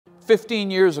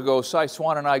15 years ago, Cy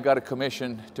Swan and I got a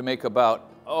commission to make about,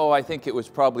 I think it was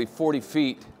probably 40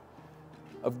 feet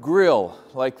of grill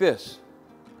like this.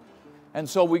 And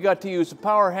so we got to use a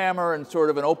power hammer and sort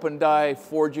of an open die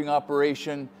forging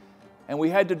operation, and we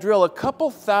had to drill a couple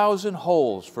thousand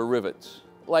holes for rivets,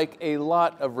 like a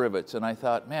lot of rivets. And I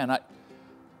thought, man,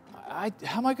 how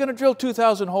am I going to drill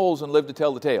 2,000 holes and live to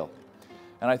tell the tale?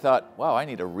 And I thought, wow, I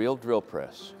need a real drill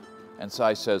press. And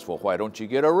Cy says, well, why don't you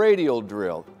get a radial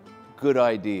drill? Good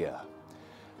idea.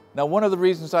 Now, one of the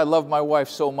reasons I love my wife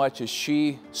so much is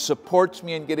she supports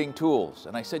me in getting tools.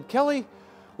 And I said, Kelly,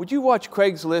 would you watch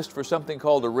Craigslist for something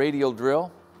called a radial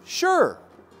drill? Sure.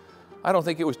 I don't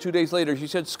think it was 2 days later, she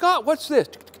said, Scott, what's this?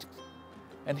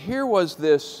 And here was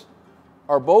this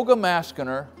Arboga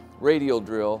Maskiner radial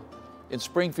drill in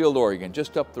Springfield, Oregon,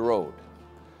 just up the road.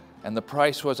 And the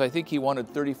price was, I think he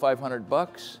wanted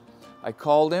 $3,500. I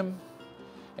called him,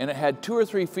 and it had 2 or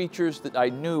 3 features that I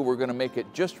knew were going to make it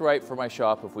just right for my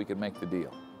shop if we could make the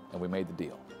deal. And we made the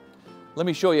deal. Let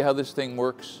me show you how this thing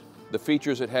works, the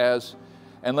features it has,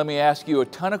 and let me ask you a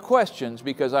ton of questions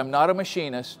because I'm not a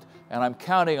machinist, and I'm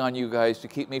counting on you guys to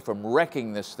keep me from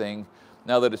wrecking this thing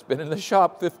now that it's been in the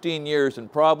shop 15 years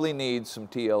and probably needs some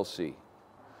TLC.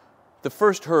 The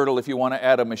first hurdle, if you want to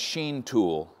add a machine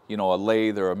tool, you know, a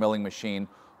lathe or a milling machine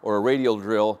or a radial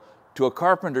drill to a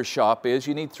carpenter shop, is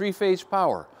you need 3-phase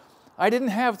power. I didn't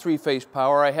have 3-phase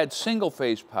power, I had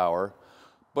single-phase power,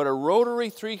 but a rotary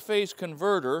 3-phase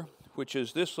converter, which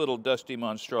is this little dusty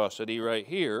monstrosity right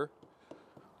here,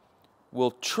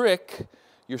 will trick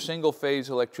your single-phase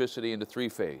electricity into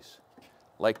 3-phase,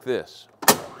 like this.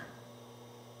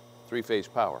 3-phase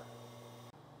power.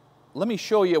 Let me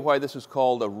show you why this is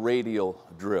called a radial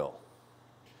drill.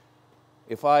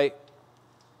 If I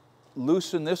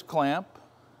loosen this clamp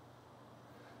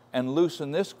and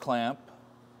loosen this clamp,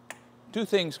 2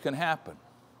 things can happen.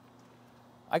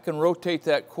 I can rotate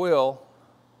that quill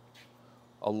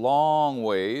a long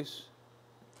ways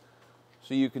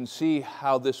so you can see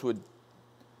how this would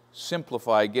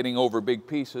simplify getting over big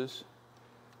pieces,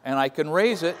 and I can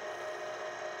raise it.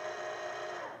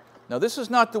 Now, this is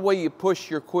not the way you push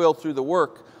your quill through the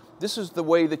work. This is the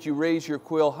way that you raise your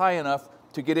quill high enough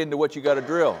to get into what you got to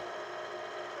drill,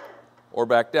 or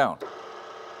back down.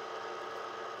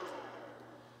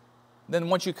 Then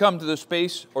once you come to the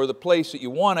space or the place that you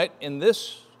want it, in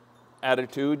this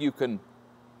attitude, you can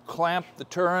clamp the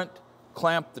turret,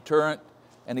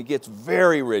 and it gets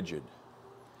very rigid.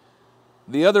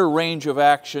 The other range of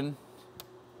action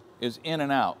is in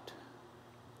and out.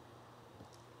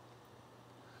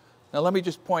 Now let me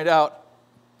just point out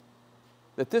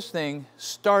that this thing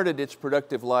started its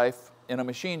productive life in a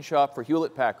machine shop for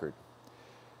Hewlett-Packard.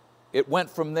 It went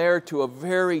from there to a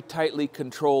very tightly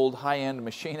controlled high-end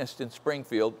machinist in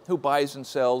Springfield who buys and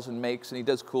sells and makes, and he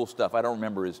does cool stuff. I don't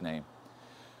remember his name.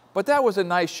 But that was a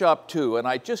nice shop too, and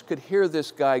I just could hear this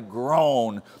guy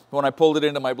groan when I pulled it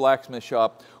into my blacksmith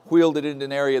shop, wheeled it into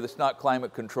an area that's not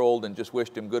climate controlled, and just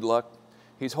wished him good luck.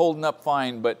 He's holding up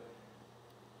fine, but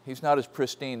he's not as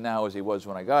pristine now as he was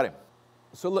when I got him.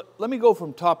 So let me go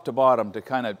from top to bottom to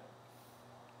kind of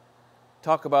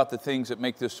talk about the things that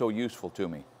make this so useful to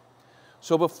me.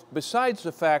 So besides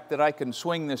the fact that I can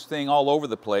swing this thing all over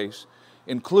the place,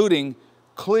 including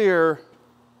clear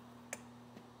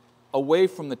away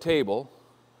from the table,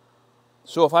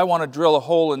 so if I want to drill a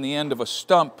hole in the end of a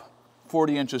stump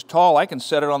 40 inches tall, I can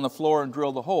set it on the floor and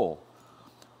drill the hole.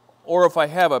 Or if I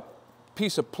have a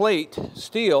piece of plate,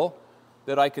 steel,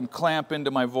 that I can clamp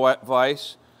into my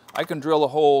vise, I can drill a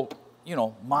hole, you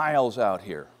know, miles out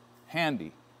here.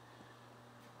 Handy.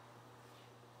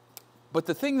 But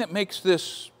the thing that makes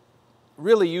this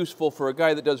really useful for a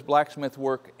guy that does blacksmith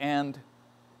work and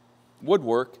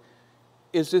woodwork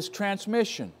is this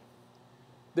transmission.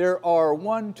 There are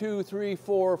 1, 2, 3,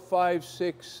 4, 5,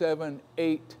 6, 7,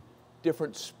 8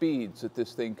 different speeds that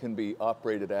this thing can be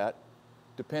operated at,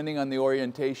 depending on the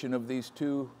orientation of these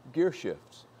 2 gear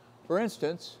shifts. For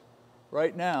instance,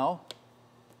 right now,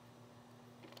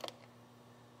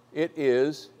 it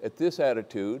is at this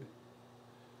attitude,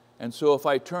 and so if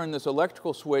I turn this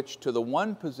electrical switch to the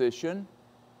 1 position,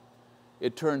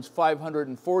 it turns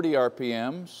 540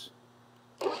 RPMs.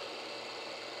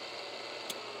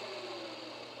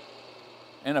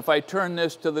 And if I turn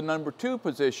this to the number 2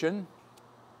 position,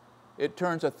 it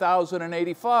turns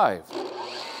 1,085.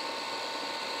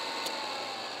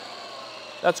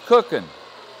 That's cooking.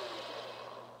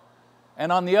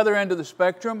 And on the other end of the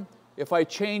spectrum, if I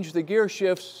change the gear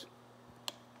shifts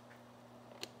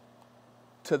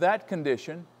to that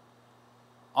condition,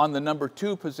 on the number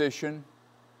 2 position,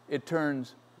 it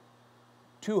turns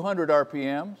 200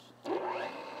 RPMs.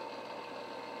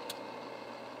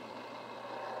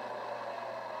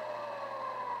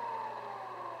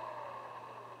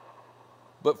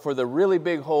 But for the really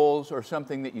big holes or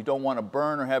something that you don't want to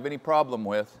burn or have any problem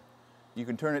with, you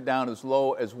can turn it down as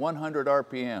low as 100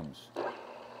 RPMs.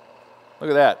 Look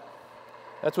at that.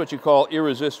 That's what you call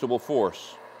irresistible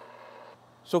force.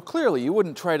 So clearly you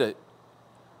wouldn't try to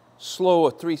slow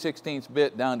a 3/16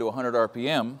 bit down to 100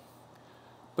 RPM,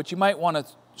 but you might want to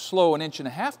slow an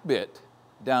 1.5" bit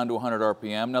down to 100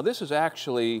 RPM. Now this is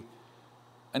actually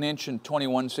an inch and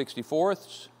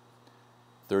 21/64.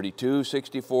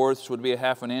 32/64 would be a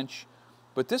 1/2 inch.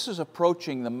 But this is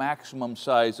approaching the maximum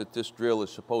size that this drill is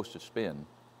supposed to spin,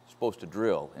 supposed to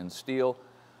drill in steel.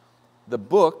 The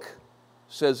book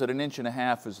says that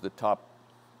 1.5 inches is the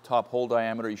top hole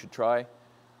diameter you should try.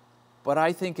 But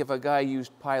I think if a guy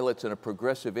used pilots and a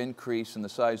progressive increase in the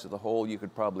size of the hole, you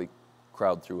could probably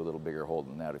crowd through a little bigger hole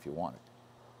than that if you wanted.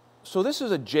 So this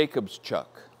is a Jacob's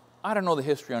chuck. I don't know the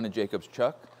history on a Jacob's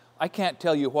chuck. I can't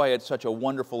tell you why it's such a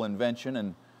wonderful invention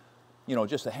and, you know,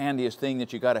 just the handiest thing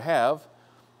that you got to have.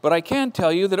 But I can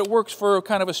tell you that it works for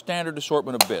kind of a standard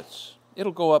assortment of bits.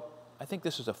 It'll go up, I think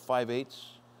this is a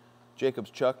 5/8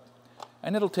 Jacob's chuck,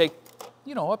 and it'll take,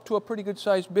 you know, up to a pretty good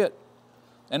sized bit.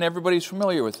 And everybody's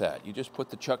familiar with that. You just put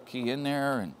the chuck key in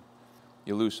there and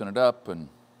you loosen it up and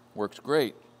works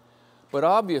great. But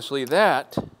obviously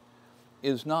that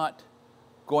is not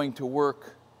going to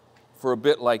work for a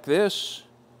bit like this,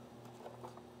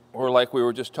 or like we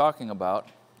were just talking about,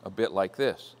 a bit like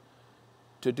this.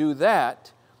 To do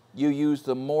that, you use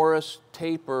the Morris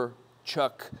taper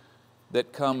chuck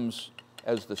that comes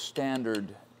as the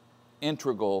standard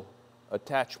integral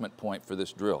attachment point for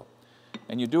this drill.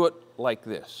 And you do it like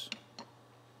this.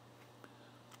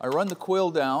 I run the quill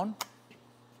down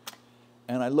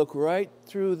and I look right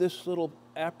through this little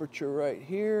aperture right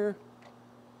here,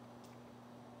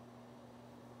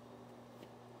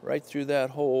 right through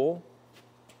that hole,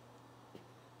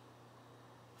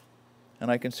 and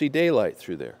I can see daylight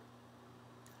through there.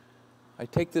 I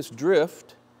take this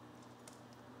drift,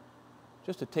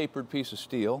 just a tapered piece of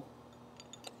steel,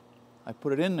 I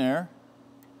put it in there.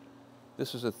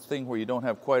 This is a thing where you don't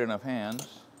have quite enough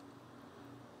hands.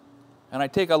 And I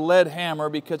take a lead hammer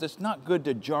because it's not good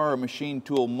to jar a machine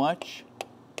tool much.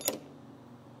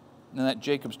 And that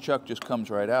Jacob's chuck just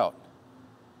comes right out.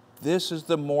 This is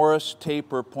the Morris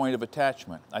taper point of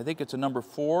attachment. I think it's a number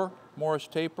 4 Morris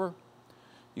taper.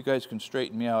 You guys can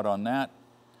straighten me out on that.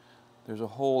 There's a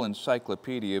whole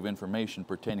encyclopedia of information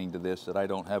pertaining to this that I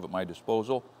don't have at my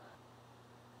disposal.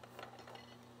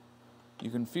 You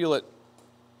can feel it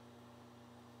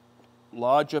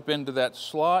lodge up into that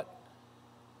slot.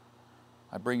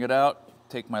 I bring it out,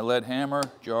 take my lead hammer,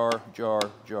 jar, jar,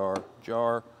 jar,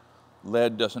 jar.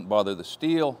 Lead doesn't bother the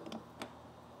steel.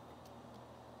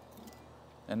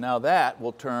 And now that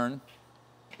will turn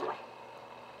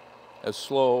as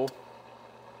slow.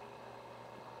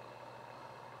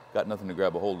 Got nothing to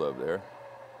grab a hold of there.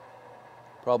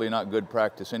 Probably not good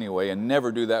practice anyway, and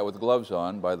never do that with gloves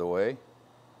on, by the way.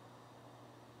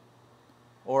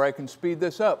 Or I can speed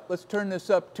this up. Let's turn this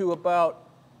up to about,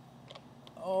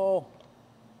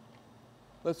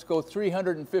 let's go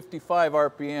 355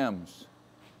 RPMs.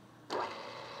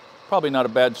 Probably not a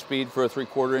bad speed for a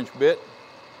 3/4 inch bit.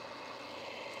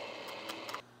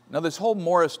 Now this whole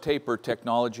Morris taper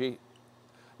technology,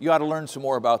 you ought to learn some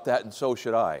more about that, and so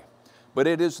should I. But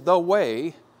it is the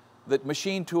way that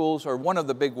machine tools, or one of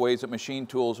the big ways that machine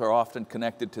tools are often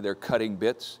connected to their cutting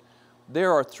bits.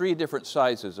 There are 3 different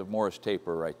sizes of Morris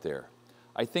taper right there.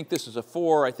 I think this is a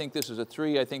 4, I think this is a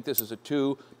 3, I think this is a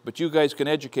 2, but you guys can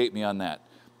educate me on that.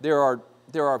 There are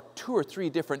 2 or 3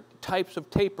 different types of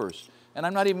tapers, and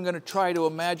I'm not even going to try to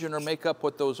imagine or make up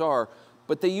what those are,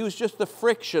 but they use just the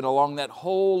friction along that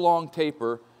whole long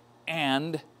taper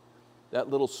and that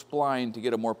little spline to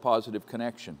get a more positive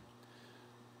connection.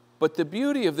 But the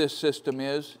beauty of this system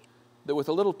is that with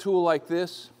a little tool like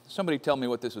this, somebody tell me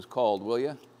what this is called, will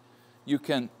you? You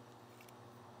can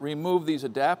remove these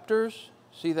adapters,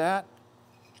 see that?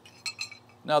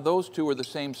 Now those 2 are the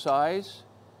same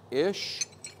size-ish,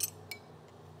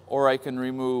 or I can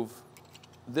remove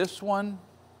this one,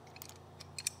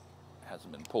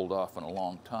 hasn't been pulled off in a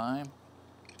long time,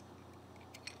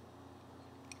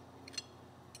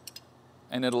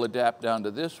 and it'll adapt down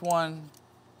to this one.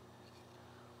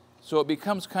 So it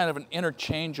becomes kind of an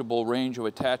interchangeable range of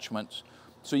attachments.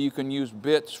 So you can use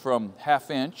bits from 1/2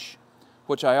 inch,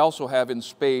 which I also have in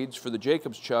spades for the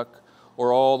Jacob's chuck,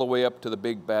 or all the way up to the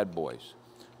big bad boys.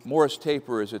 Morris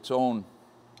taper is its own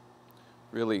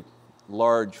really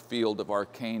large field of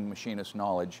arcane machinist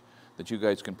knowledge that you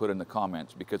guys can put in the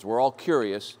comments, because we're all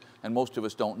curious and most of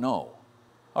us don't know.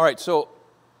 All right, so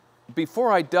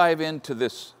before I dive into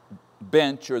this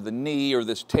bench or the knee or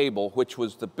this table, which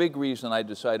was the big reason I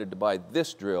decided to buy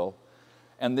this drill.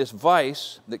 And this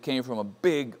vise that came from a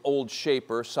big old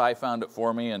shaper, Cy found it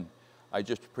for me, and I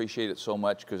just appreciate it so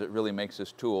much because it really makes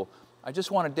this tool. I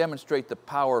just want to demonstrate the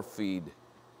power feed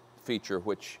feature,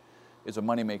 which is a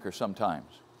moneymaker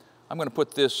sometimes. I'm going to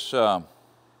put this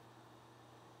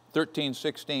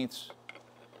 13/16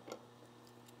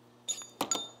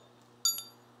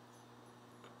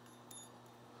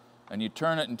 and you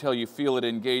turn it until you feel it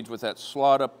engage with that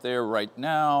slot up there right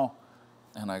now.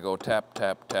 And I go tap,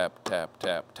 tap, tap, tap,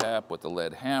 tap, tap with the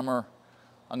lead hammer.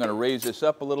 I'm going to raise this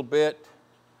up a little bit,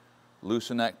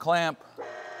 loosen that clamp,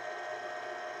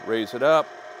 raise it up.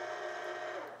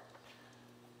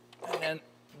 And then,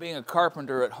 being a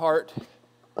carpenter at heart,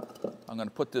 I'm going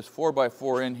to put this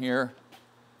 4x4 in here,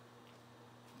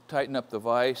 tighten up the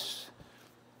vise.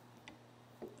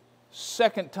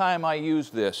 Second time I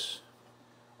used this,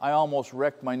 I almost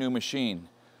wrecked my new machine.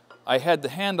 I had the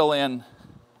handle in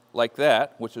like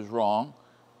that, which is wrong,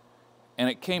 and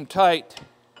it came tight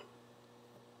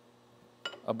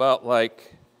about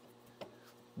like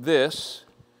this,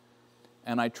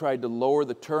 and I tried to lower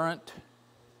the turret,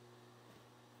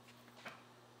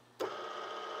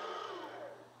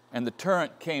 and the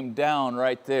turret came down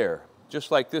right there, just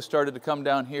like this started to come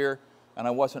down here, and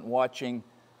I wasn't watching,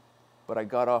 but I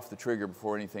got off the trigger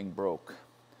before anything broke.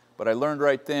 But I learned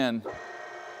right then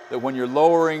that when you're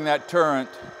lowering that turret,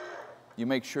 you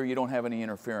make sure you don't have any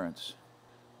interference.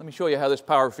 Let me show you how this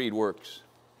power feed works.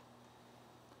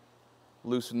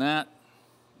 Loosen that,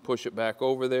 push it back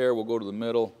over there, we'll go to the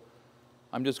middle.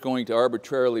 I'm just going to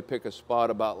arbitrarily pick a spot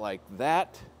about like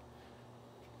that.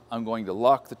 I'm going to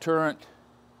lock the turret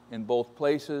in both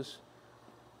places.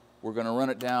 We're going to run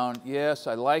it down. Yes,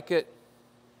 I like it.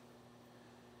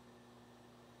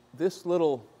 This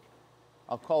little,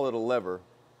 I'll call it a lever,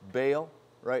 bail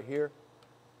right here,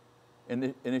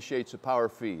 initiates a power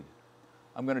feed.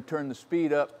 I'm going to turn the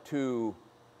speed up to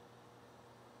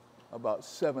about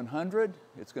 700.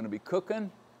 It's going to be cooking.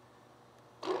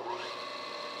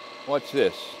 Watch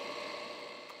this.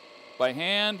 By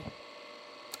hand,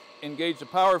 engage the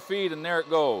power feed, and there it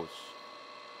goes.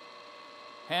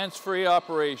 Hands-free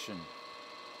operation.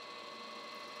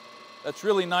 That's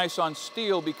really nice on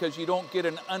steel because you don't get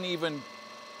an uneven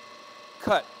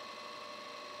cut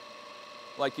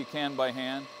like you can by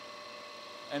hand.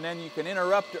 And then you can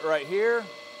interrupt it right here.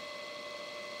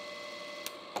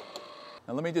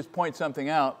 Now let me just point something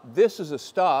out. This is a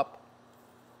stop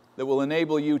that will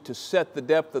enable you to set the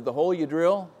depth of the hole you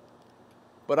drill,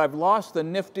 but I've lost the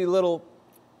nifty little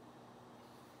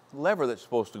lever that's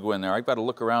supposed to go in there. I've got to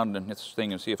look around in this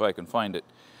thing and see if I can find it.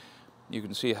 You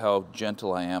can see how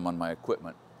gentle I am on my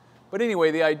equipment. But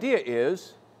anyway, the idea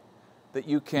is that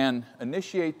you can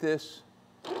initiate this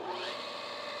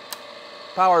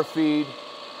power feed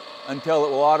until it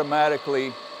will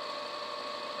automatically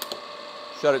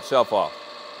shut itself off.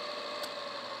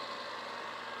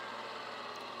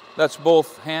 That's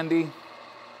both handy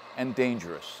and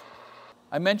dangerous.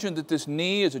 I mentioned that this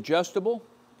knee is adjustable.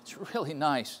 It's really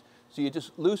nice. So you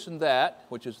just loosen that,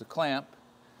 which is the clamp,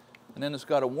 and then it's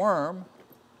got a worm,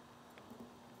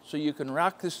 so you can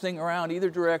rock this thing around either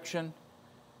direction,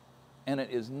 and it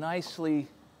is nicely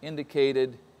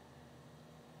indicated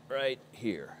right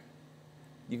here.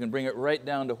 You can bring it right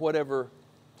down to whatever.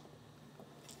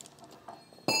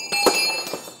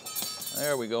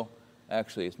 There we go.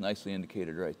 Actually, it's nicely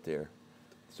indicated right there.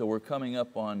 So we're coming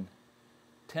up on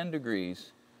 10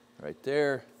 degrees right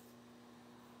there.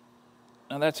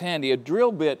 Now that's handy. A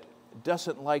drill bit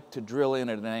doesn't like to drill in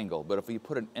at an angle, but if you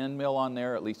put an end mill on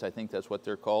there, at least I think that's what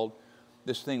they're called,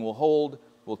 this thing will hold,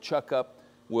 will chuck up,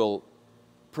 will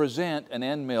present an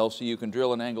end mill so you can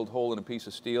drill an angled hole in a piece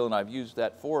of steel, and I've used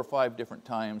that 4 or 5 different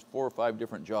times, 4 or 5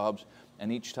 different jobs,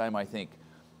 and each time I think,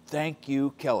 thank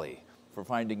you, Kelly, for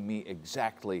finding me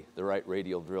exactly the right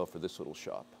radial drill for this little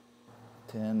shop.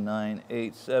 10, 9,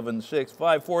 8, 7, 6,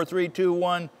 5, 4, 3, 2,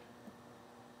 1,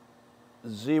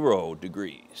 0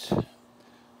 degrees.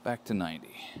 Back to 90.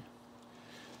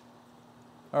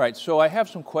 All right, so I have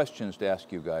some questions to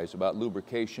ask you guys about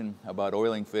lubrication, about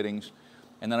oiling fittings,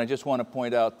 and then I just want to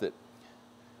point out that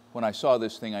when I saw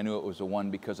this thing, I knew it was a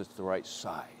 1 because it's the right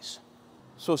size.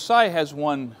 So Cy has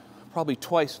one probably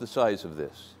twice the size of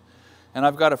this. And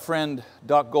I've got a friend,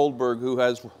 Doc Goldberg, who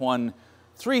has one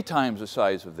 3 times the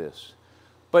size of this.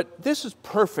 But this is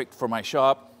perfect for my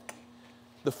shop.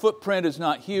 The footprint is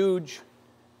not huge.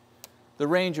 The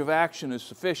range of action is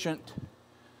sufficient.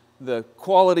 The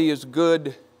quality is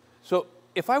good. So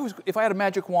if I had a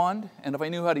magic wand and if I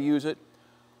knew how to use it,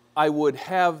 I would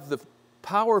have the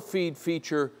power feed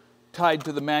feature tied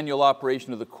to the manual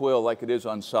operation of the quill like it is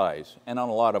on size and on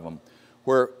a lot of them,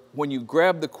 where when you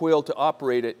grab the quill to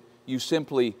operate it, you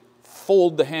simply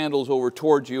fold the handles over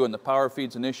towards you and the power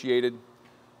feed's initiated.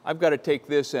 I've got to take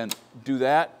this and do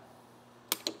that.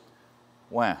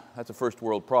 Wow, that's a first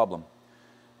world problem.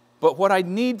 But what I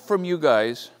need from you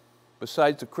guys,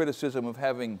 besides the criticism of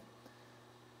having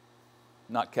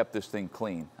not kept this thing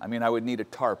clean, I mean, I would need a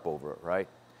tarp over it, right?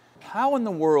 How in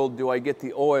the world do I get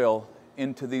the oil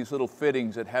into these little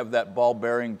fittings that have that ball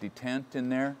bearing detent in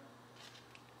there?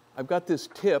 I've got this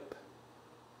tip,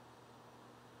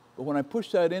 but when I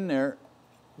push that in there,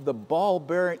 the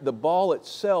ball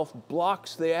itself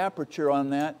blocks the aperture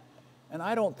on that, and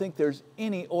I don't think there's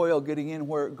any oil getting in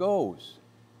where it goes.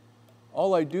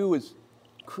 All I do is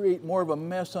create more of a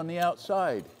mess on the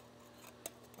outside.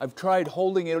 I've tried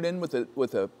holding it in with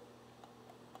a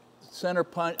center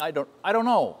punch. I don't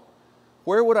know.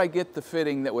 Where would I get the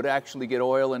fitting that would actually get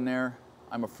oil in there?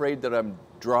 I'm afraid that I'm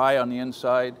dry on the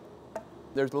inside.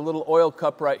 There's a little oil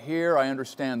cup right here. I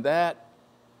understand that.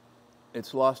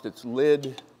 It's lost its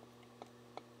lid.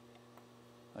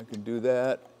 I can do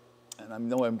that. And I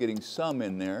know I'm getting some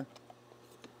in there.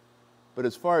 But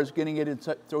as far as getting it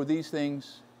inside through these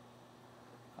things,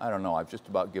 I don't know. I've just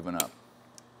about given up.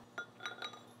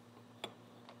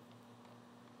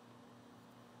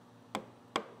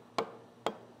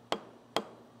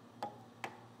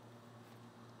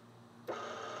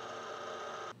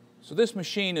 So this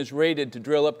machine is rated to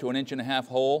drill up to 1.5 inch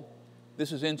hole.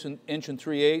 This is 1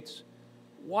 3/8 inch.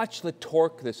 Watch the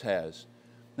torque this has.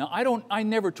 Now I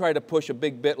never try to push a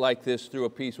big bit like this through a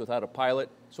piece without a pilot,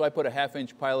 so I put a 1/2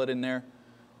 inch pilot in there.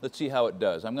 Let's see how it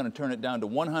does. I'm going to turn it down to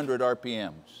 100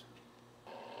 RPMs.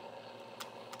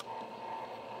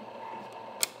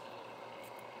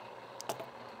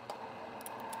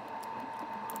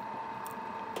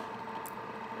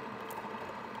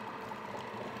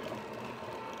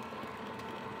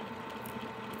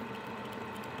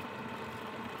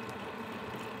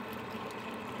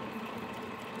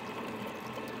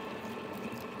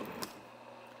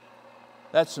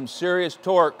 That's some serious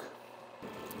torque.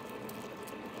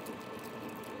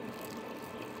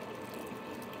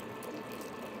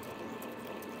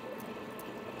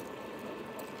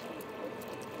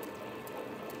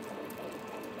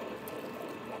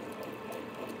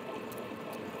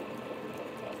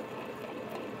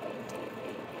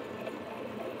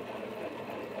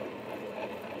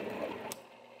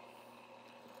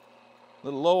 A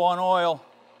little low on oil.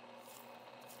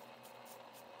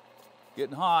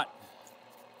 Getting hot.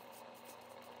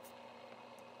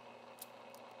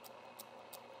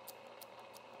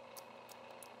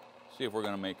 See if we're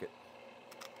going to make it.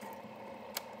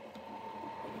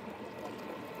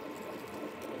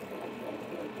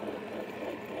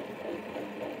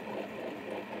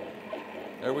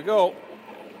 There we go.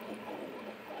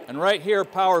 And right here,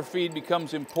 power feed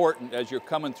becomes important as you're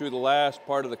coming through the last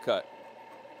part of the cut.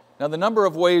 Now, the number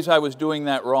of ways I was doing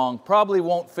that wrong probably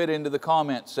won't fit into the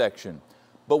comment section,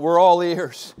 but we're all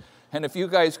ears. And if you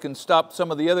guys can stop some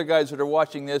of the other guys that are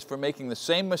watching this from making the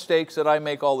same mistakes that I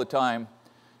make all the time,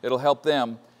 it'll help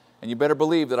them, and you better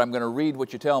believe that I'm going to read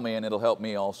what you tell me, and it'll help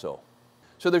me also.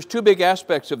 So there's two big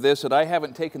aspects of this that I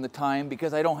haven't taken the time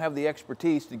because I don't have the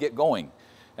expertise to get going.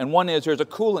 And one is there's a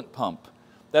coolant pump.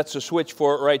 That's the switch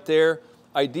for it right there.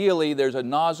 Ideally, there's a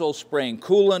nozzle spraying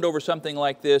coolant over something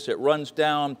like this. It runs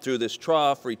down through this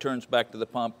trough, returns back to the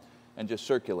pump, and just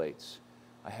circulates.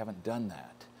 I haven't done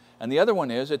that. And the other one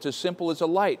is, it's as simple as a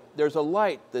light. There's a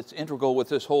light that's integral with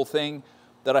this whole thing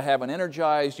that I haven't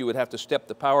energized. You would have to step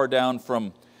the power down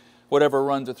from whatever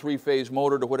runs a 3-phase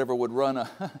motor to whatever would run a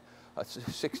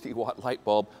 60-watt light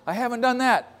bulb. I haven't done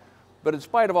that. But in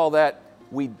spite of all that,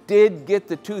 we did get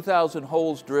the 2,000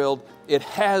 holes drilled. It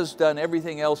has done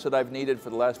everything else that I've needed for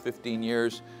the last 15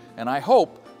 years. And I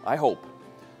hope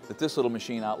that this little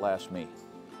machine outlasts me.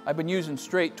 I've been using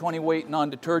straight 20-weight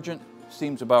non-detergent.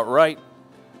 Seems about right.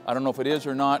 I don't know if it is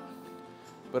or not,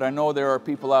 but I know there are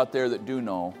people out there that do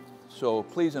know. So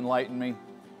please enlighten me.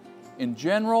 In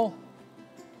general,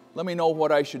 let me know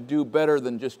what I should do better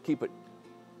than just keep it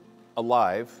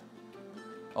alive.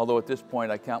 Although at this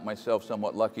point I count myself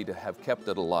somewhat lucky to have kept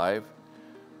it alive.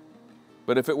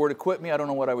 But if it were to quit me, I don't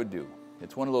know what I would do.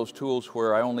 It's one of those tools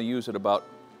where I only use it about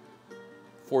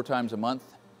 4 times a month.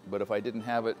 But if I didn't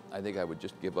have it, I think I would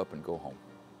just give up and go home.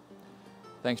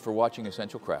 Thanks for watching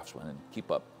Essential Craftsman, and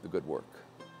keep up the good work.